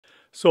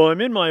So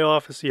I'm in my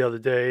office the other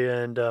day,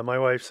 and my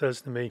wife says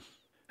to me,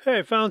 "Hey,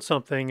 I found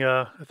something.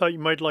 I thought you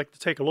might like to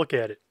take a look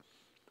at it."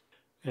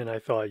 And I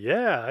thought,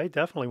 yeah, I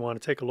definitely want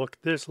to take a look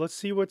at this. Let's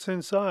see what's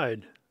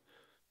inside.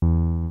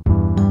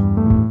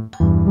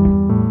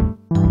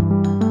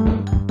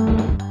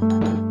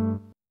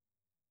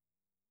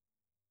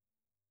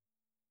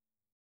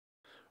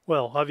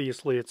 Well,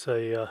 obviously it's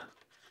a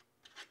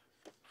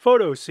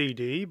photo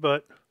CD,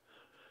 but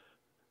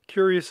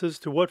curious as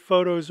to what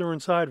photos are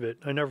inside of it.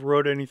 I never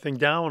wrote anything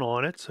down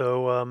on it,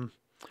 so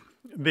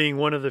being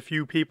one of the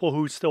few people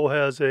who still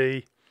has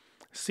a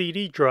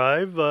CD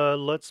drive,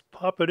 let's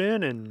pop it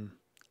in and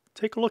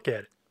take a look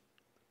at it.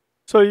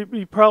 So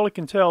you probably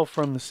can tell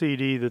from the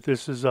CD that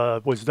this is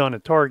was done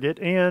at Target,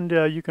 and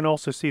you can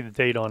also see the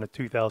date on it,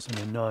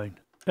 2009.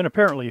 And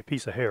apparently a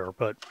piece of hair,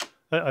 but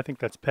I think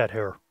that's pet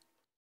hair.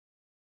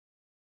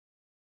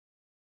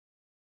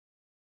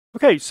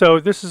 Okay, so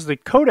this is the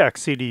Kodak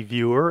CD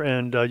viewer,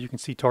 and you can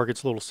see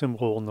Target's little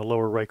symbol in the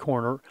lower right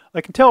corner.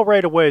 I can tell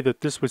right away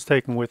that this was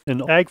taken with an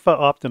Agfa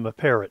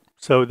optima-parat.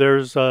 So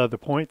there's the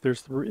point.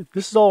 This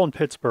is all in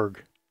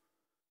Pittsburgh.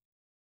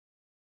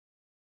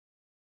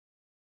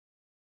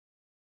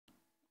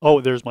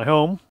 Oh, there's my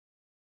home.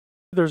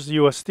 There's the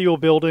U.S. Steel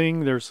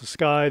building. There's the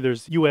sky.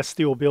 There's the U.S.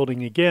 Steel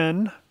building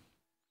again.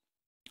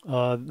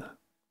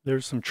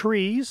 There's some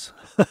trees,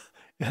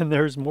 and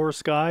there's more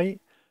sky.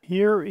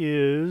 Here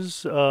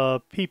is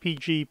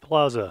PPG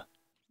Plaza.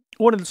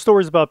 One of the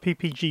stories about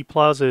PPG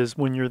Plaza is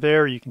when you're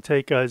there, you can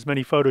take as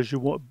many photos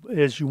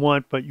as you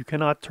want, but you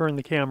cannot turn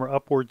the camera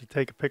upward to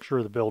take a picture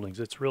of the buildings.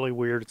 It's really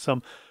weird. It's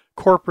some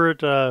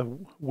corporate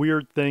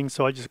weird thing,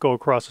 so I just go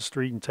across the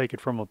street and take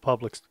it from a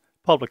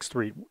public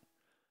street.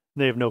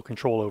 They have no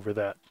control over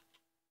that.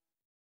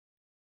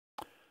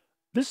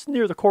 This is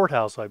near the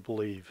courthouse, I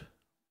believe.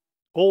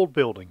 Old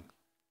building.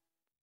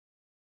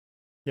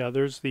 Yeah,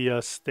 there's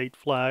the state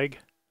flag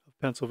of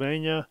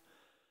Pennsylvania.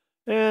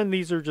 And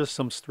these are just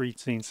some street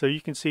scenes. So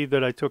you can see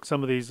that I took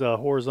some of these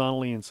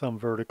horizontally and some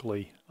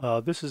vertically.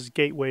 This is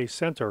Gateway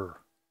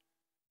Center.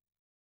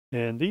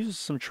 And these are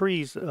some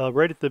trees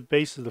right at the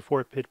base of the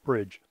Fort Pitt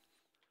Bridge.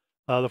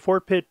 The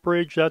Fort Pitt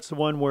Bridge, that's the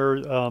one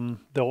where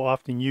they'll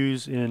often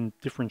use in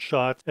different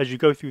shots. As you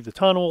go through the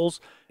tunnels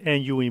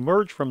and you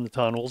emerge from the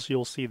tunnels,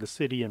 you'll see the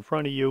city in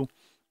front of you.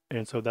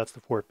 And so that's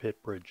the Fort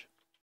Pitt Bridge.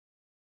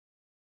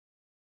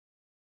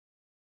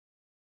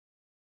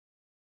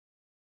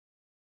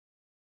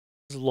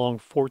 This is along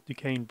Fort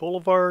Duquesne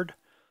Boulevard.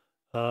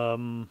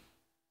 Wow,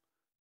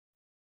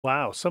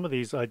 some of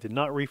these I did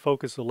not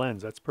refocus the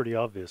lens. That's pretty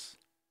obvious.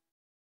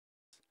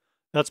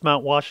 That's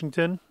Mount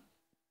Washington.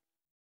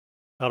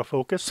 Out of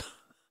focus.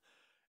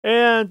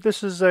 And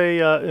this is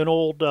an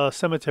old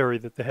cemetery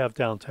that they have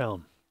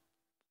downtown.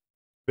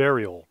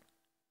 Very old.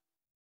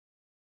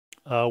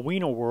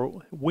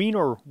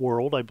 Wiener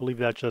World, I believe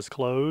that just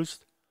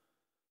closed.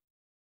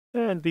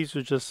 And these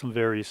are just some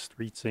various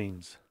street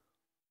scenes.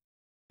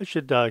 I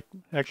should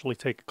actually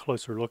take a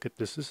closer look at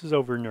this. This is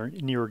over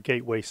near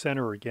Gateway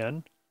Center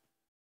again.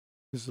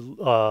 This is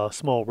a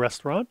small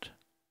restaurant.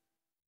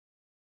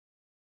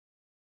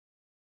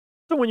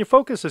 So when you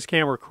focus this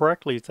camera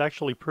correctly, it's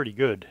actually pretty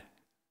good.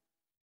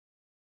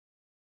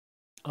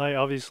 I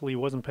obviously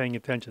wasn't paying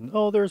attention.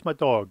 Oh, there's my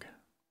dog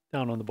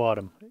down on the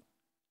bottom.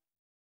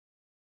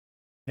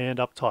 And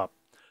up top.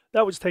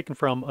 That was taken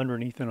from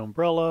underneath an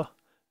umbrella.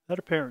 That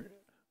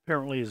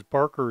apparently is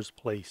Barker's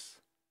place.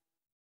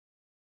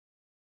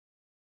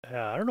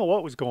 I don't know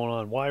what was going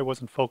on, why I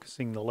wasn't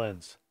focusing the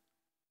lens.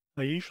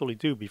 I usually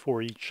do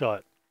before each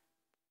shot.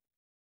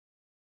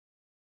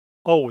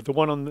 Oh, the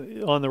one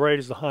on the right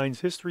is the Heinz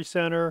History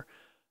Center.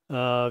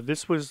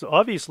 This was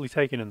obviously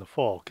taken in the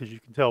fall, because you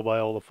can tell by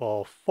all the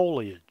fall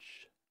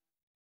foliage.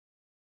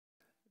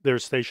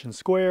 There's Station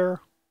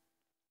Square.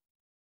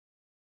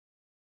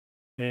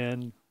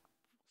 And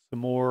some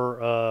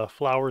more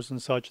flowers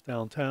and such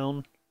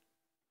downtown.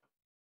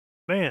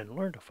 Man,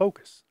 learn to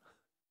focus.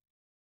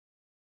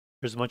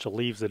 There's a bunch of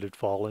leaves that had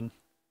fallen.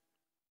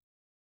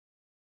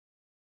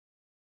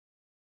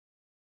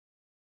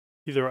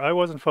 Either I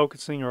wasn't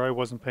focusing or I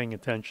wasn't paying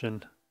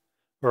attention,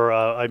 or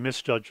I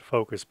misjudged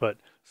focus, but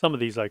some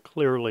of these I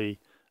clearly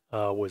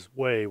was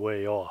way,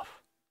 way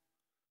off.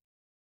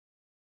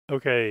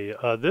 Okay,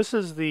 this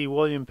is the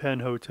William Penn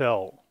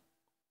Hotel.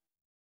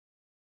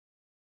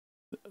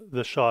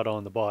 The shot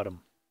on the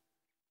bottom.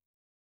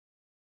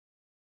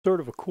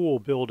 Sort of a cool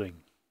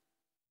building.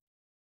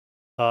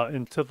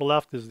 And to the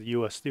left is the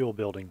U.S. Steel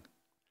building.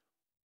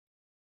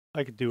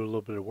 I could do a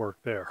little bit of work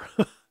there.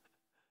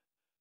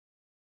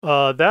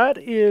 That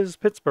is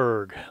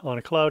Pittsburgh on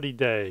a cloudy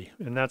day,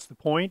 and that's the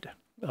point.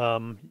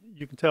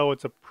 You can tell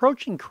it's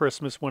approaching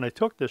Christmas when I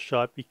took this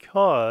shot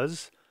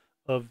because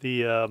of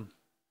the...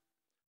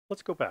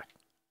 let's go back.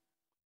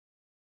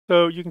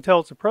 So you can tell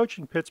it's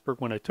approaching Pittsburgh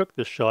when I took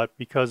this shot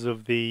because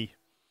of the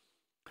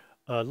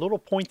little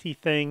pointy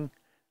thing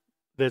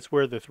that's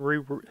where the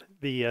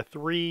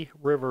three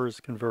rivers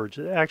converge.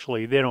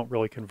 Actually, they don't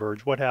really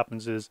converge. What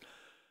happens is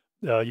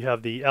You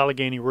have the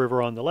Allegheny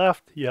River on the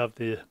left, you have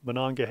the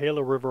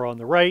Monongahela River on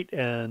the right,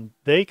 and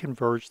they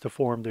converge to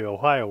form the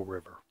Ohio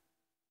River.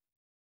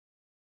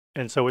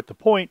 And so at the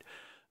point,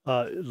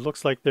 it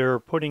looks like they're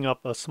putting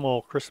up a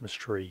small Christmas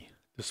tree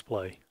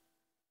display.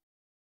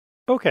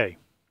 Okay,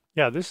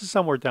 yeah, this is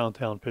somewhere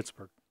downtown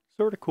Pittsburgh.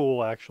 Sort of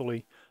cool,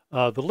 actually.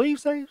 The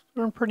leaves, they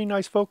are in pretty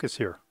nice focus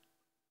here.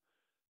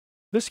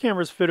 This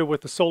camera is fitted with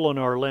the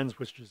Solinar lens,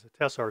 which is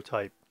a Tessar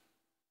type.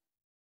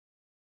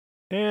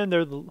 And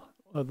they're the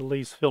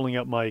leaves filling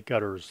up my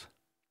gutters.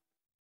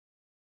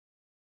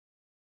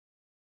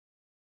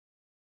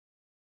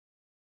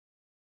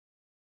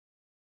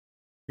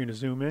 You're going to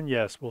zoom in?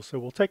 Yes. Well, so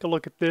we'll take a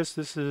look at this.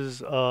 This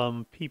is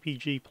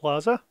PPG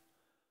Plaza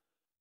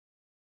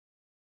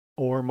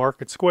or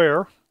Market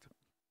Square,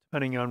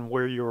 depending on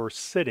where you're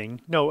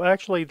sitting. No,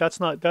 actually, that's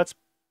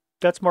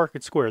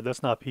Market Square.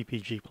 That's not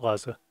PPG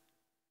Plaza.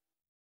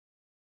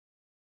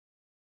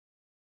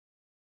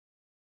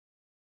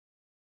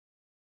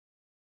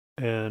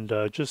 And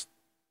just,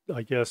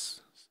 I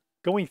guess,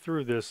 going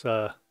through this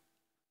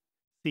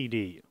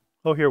CD.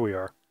 Oh, here we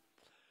are.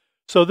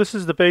 So this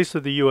is the base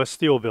of the U.S.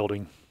 Steel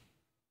building.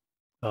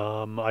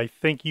 I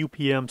think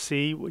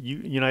UPMC,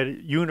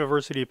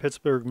 University of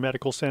Pittsburgh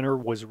Medical Center,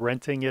 was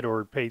renting it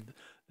or paid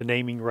the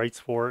naming rights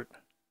for it.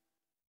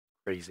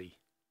 Crazy.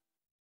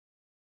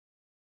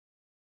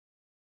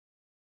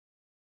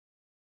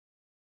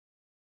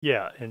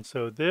 Yeah, and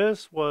so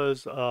this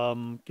was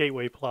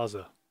Gateway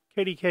Plaza.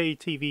 KDK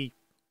TV,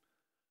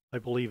 I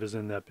believe, is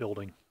in that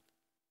building.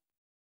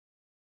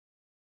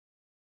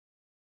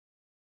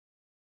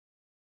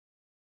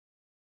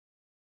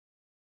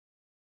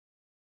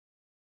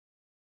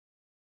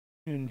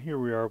 And here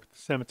we are with the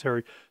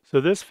cemetery.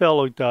 So this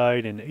fellow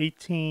died in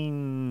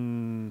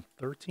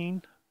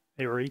 1813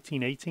 or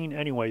 1818.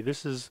 Anyway,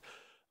 this is,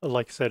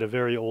 like I said, a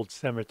very old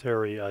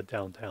cemetery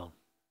downtown.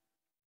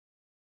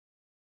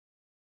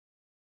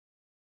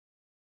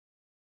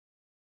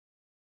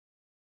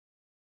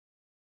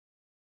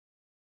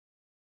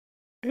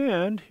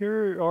 And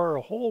here are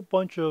a whole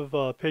bunch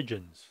of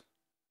pigeons.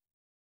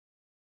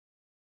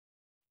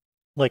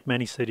 Like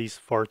many cities,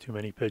 far too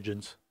many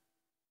pigeons.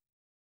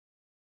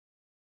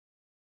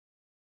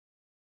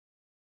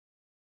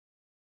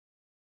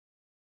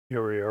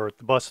 Here we are at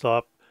the bus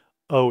stop.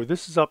 Oh,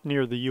 this is up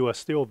near the U.S.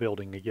 Steel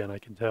building again, I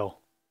can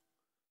tell.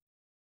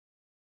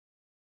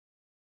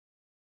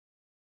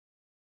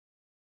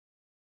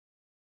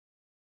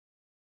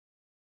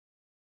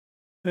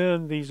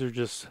 And these are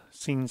just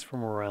scenes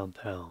from around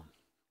town.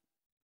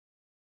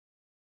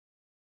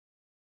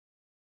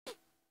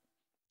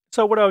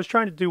 So what I was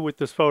trying to do with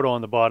this photo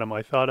on the bottom,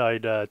 I thought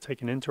I'd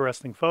take an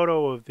interesting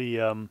photo of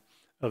the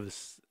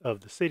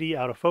city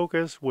out of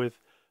focus with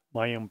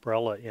my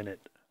umbrella in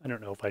it. I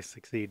don't know if I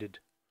succeeded.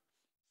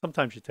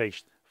 Sometimes you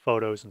take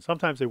photos, and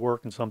sometimes they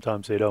work, and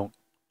sometimes they don't.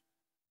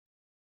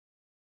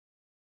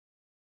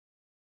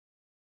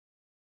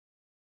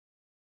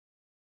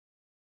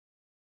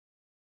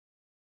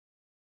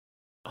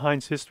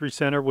 Heinz History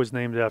Center was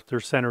named after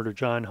Senator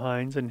John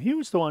Heinz, and he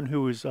was the one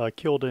who was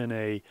killed in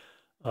a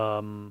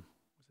was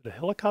it a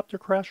helicopter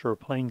crash or a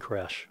plane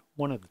crash?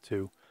 One of the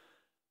two.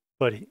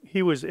 But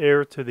he was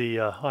heir to the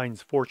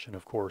Heinz fortune,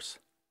 of course.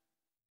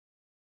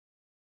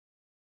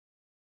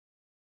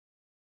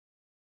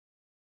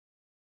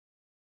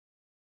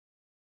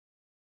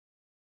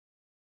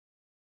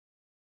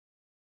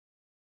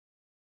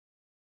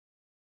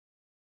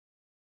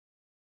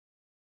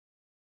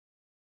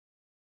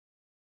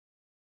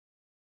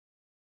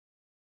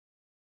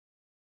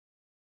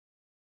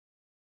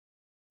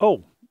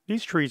 Oh,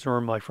 these trees are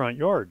in my front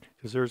yard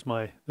because there's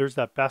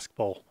that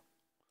basketball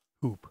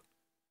hoop.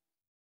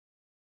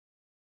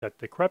 That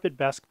decrepit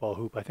basketball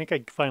hoop. I think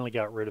I finally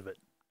got rid of it.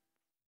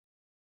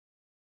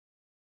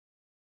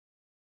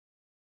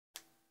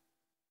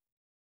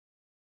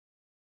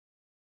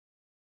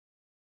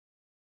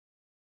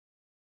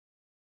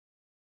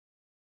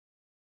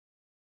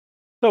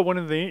 So one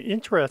of the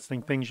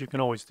interesting things you can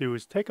always do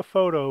is take a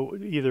photo,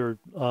 either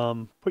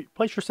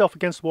place yourself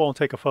against the wall and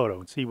take a photo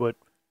and see what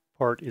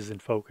part is in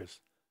focus.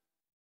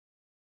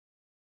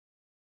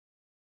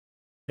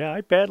 Yeah,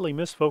 I badly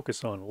miss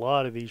focus on a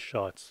lot of these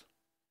shots.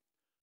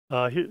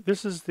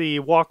 This is the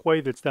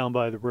walkway that's down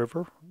by the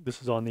river.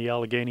 This is on the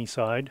Allegheny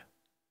side.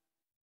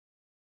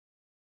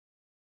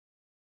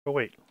 Oh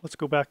wait, let's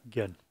go back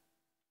again.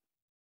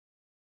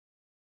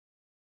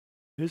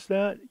 Is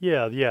that?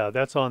 Yeah,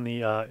 that's on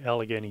the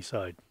Allegheny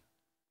side.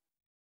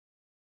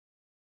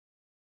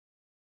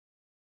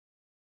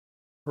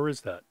 Or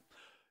is that?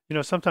 You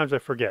know, sometimes I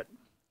forget.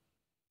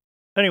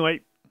 Anyway,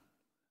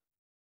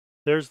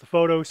 there's the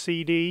photo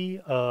CD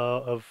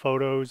of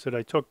photos that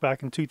I took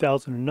back in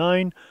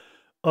 2009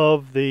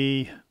 of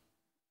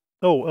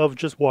of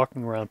just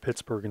walking around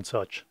Pittsburgh and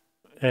such.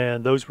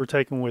 And those were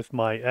taken with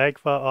my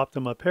Agfa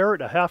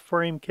optima-parat, a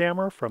half-frame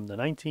camera from the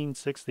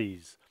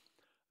 1960s.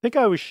 I think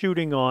I was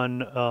shooting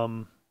on,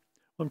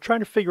 I'm trying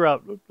to figure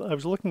out, I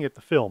was looking at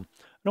the film.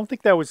 I don't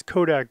think that was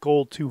Kodak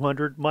Gold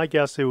 200. My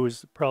guess it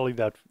was probably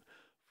that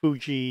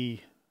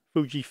Fuji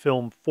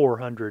Fujifilm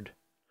 400.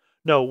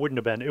 No, it wouldn't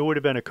have been. It would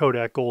have been a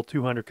Kodak Gold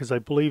 200 because I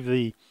believe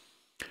the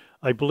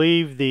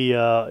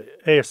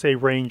ASA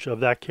range of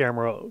that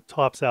camera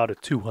tops out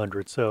at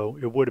 200, so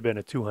it would have been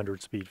a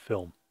 200 speed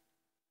film.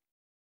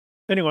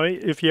 Anyway,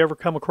 if you ever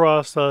come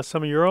across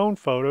some of your own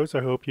photos,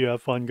 I hope you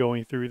have fun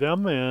going through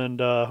them, and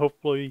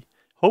hopefully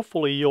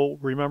you'll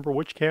remember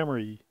which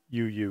camera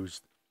you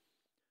used.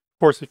 Of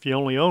course, if you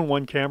only own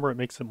one camera, it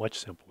makes it much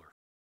simpler.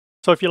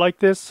 So if you like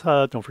this,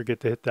 don't forget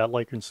to hit that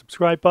like and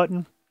subscribe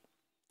button.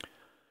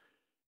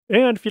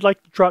 And if you'd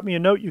like to drop me a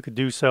note, you could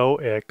do so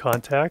at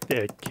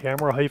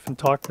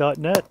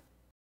contact@camera-talk.net.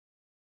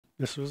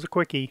 This was a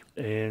quickie,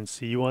 and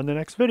see you on the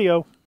next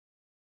video.